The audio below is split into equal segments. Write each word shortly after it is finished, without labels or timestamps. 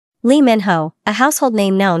Lee Min-ho, a household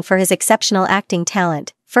name known for his exceptional acting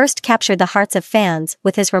talent, first captured the hearts of fans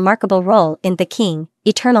with his remarkable role in The King,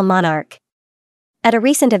 Eternal Monarch. At a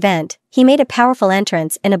recent event, he made a powerful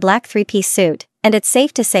entrance in a black three-piece suit, and it's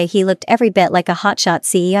safe to say he looked every bit like a hotshot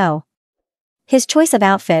CEO. His choice of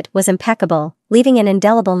outfit was impeccable, leaving an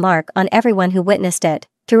indelible mark on everyone who witnessed it.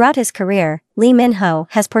 Throughout his career, Lee Min-ho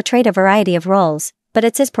has portrayed a variety of roles, but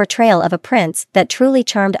it's his portrayal of a prince that truly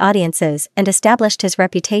charmed audiences and established his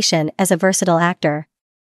reputation as a versatile actor.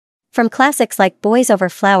 From classics like Boys Over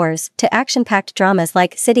Flowers to action-packed dramas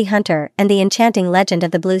like City Hunter and The Enchanting Legend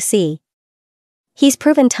of the Blue Sea, he's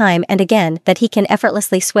proven time and again that he can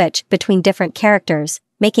effortlessly switch between different characters,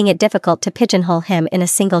 making it difficult to pigeonhole him in a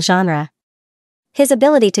single genre. His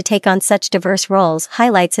ability to take on such diverse roles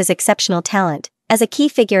highlights his exceptional talent. As a key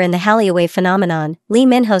figure in the Hallyu phenomenon, Lee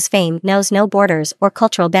Min-ho's fame knows no borders or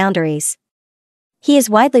cultural boundaries. He is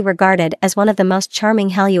widely regarded as one of the most charming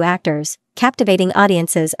Hallyu actors, captivating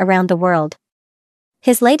audiences around the world.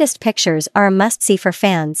 His latest pictures are a must-see for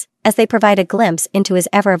fans, as they provide a glimpse into his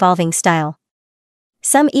ever-evolving style.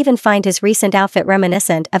 Some even find his recent outfit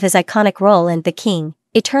reminiscent of his iconic role in The King,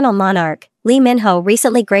 Eternal Monarch. Lee Min-ho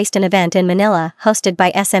recently graced an event in Manila hosted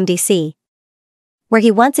by SMDC, where he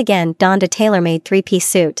once again donned a tailor-made three-piece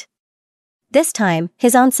suit. This time,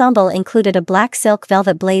 his ensemble included a black silk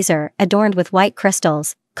velvet blazer adorned with white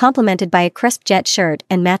crystals, complemented by a crisp jet shirt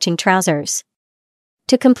and matching trousers.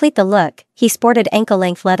 To complete the look, he sported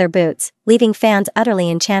ankle-length leather boots, leaving fans utterly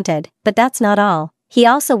enchanted. But that's not all. He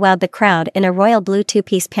also wowed the crowd in a royal blue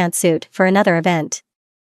two-piece pantsuit for another event.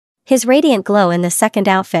 His radiant glow in the second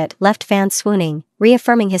outfit left fans swooning,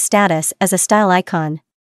 reaffirming his status as a style icon.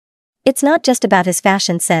 It's not just about his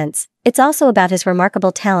fashion sense, it's also about his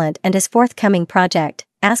remarkable talent and his forthcoming project,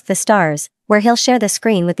 Ask the Stars, where he'll share the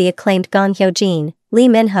screen with the acclaimed Gong Hyo-jin. Lee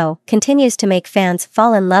Min-ho continues to make fans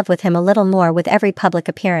fall in love with him a little more with every public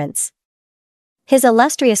appearance. His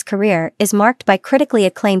illustrious career is marked by critically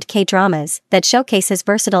acclaimed K-dramas that showcase his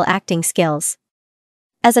versatile acting skills.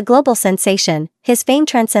 As a global sensation, his fame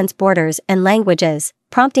transcends borders and languages,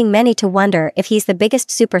 prompting many to wonder if he's the biggest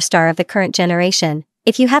superstar of the current generation.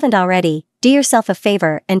 If you haven't already, do yourself a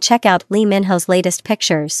favor and check out Lee Min-ho's latest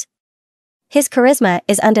pictures. His charisma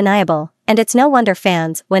is undeniable, and it's no wonder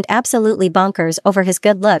fans went absolutely bonkers over his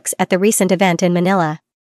good looks at the recent event in Manila.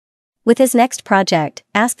 With his next project,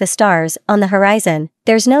 Ask the Stars, on the horizon,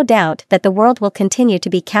 there's no doubt that the world will continue to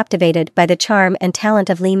be captivated by the charm and talent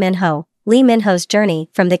of Lee Min-ho. Lee Min-ho's journey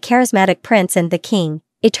from the charismatic prince in The King,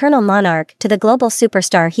 Eternal Monarch to the global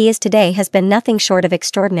superstar he is today has been nothing short of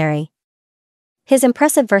extraordinary. His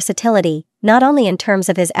impressive versatility, not only in terms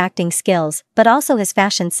of his acting skills but also his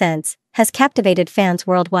fashion sense, has captivated fans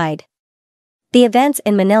worldwide. The events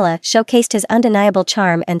in Manila showcased his undeniable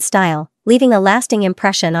charm and style, leaving a lasting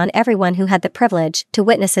impression on everyone who had the privilege to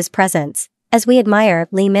witness his presence. As we admire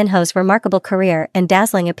Lee Min-ho's remarkable career and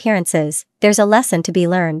dazzling appearances, there's a lesson to be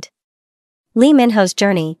learned. Lee Min-ho's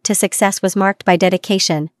journey to success was marked by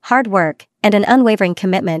dedication, hard work, and an unwavering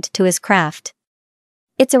commitment to his craft.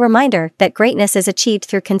 It's a reminder that greatness is achieved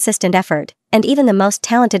through consistent effort, and even the most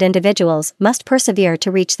talented individuals must persevere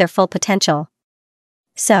to reach their full potential.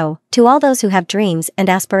 So, to all those who have dreams and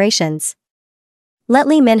aspirations, let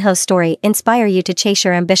Lee Min-ho's story inspire you to chase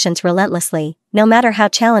your ambitions relentlessly, no matter how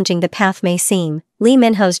challenging the path may seem. Lee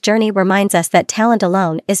Min-ho's journey reminds us that talent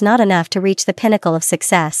alone is not enough to reach the pinnacle of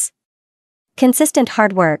success. Consistent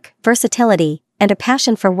hard work, versatility, and a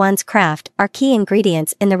passion for one's craft are key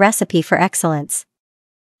ingredients in the recipe for excellence.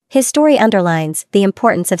 His story underlines the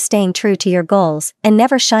importance of staying true to your goals and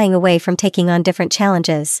never shying away from taking on different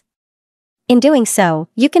challenges. In doing so,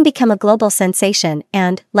 you can become a global sensation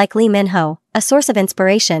and, like Lee Min-ho, a source of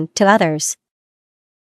inspiration to others.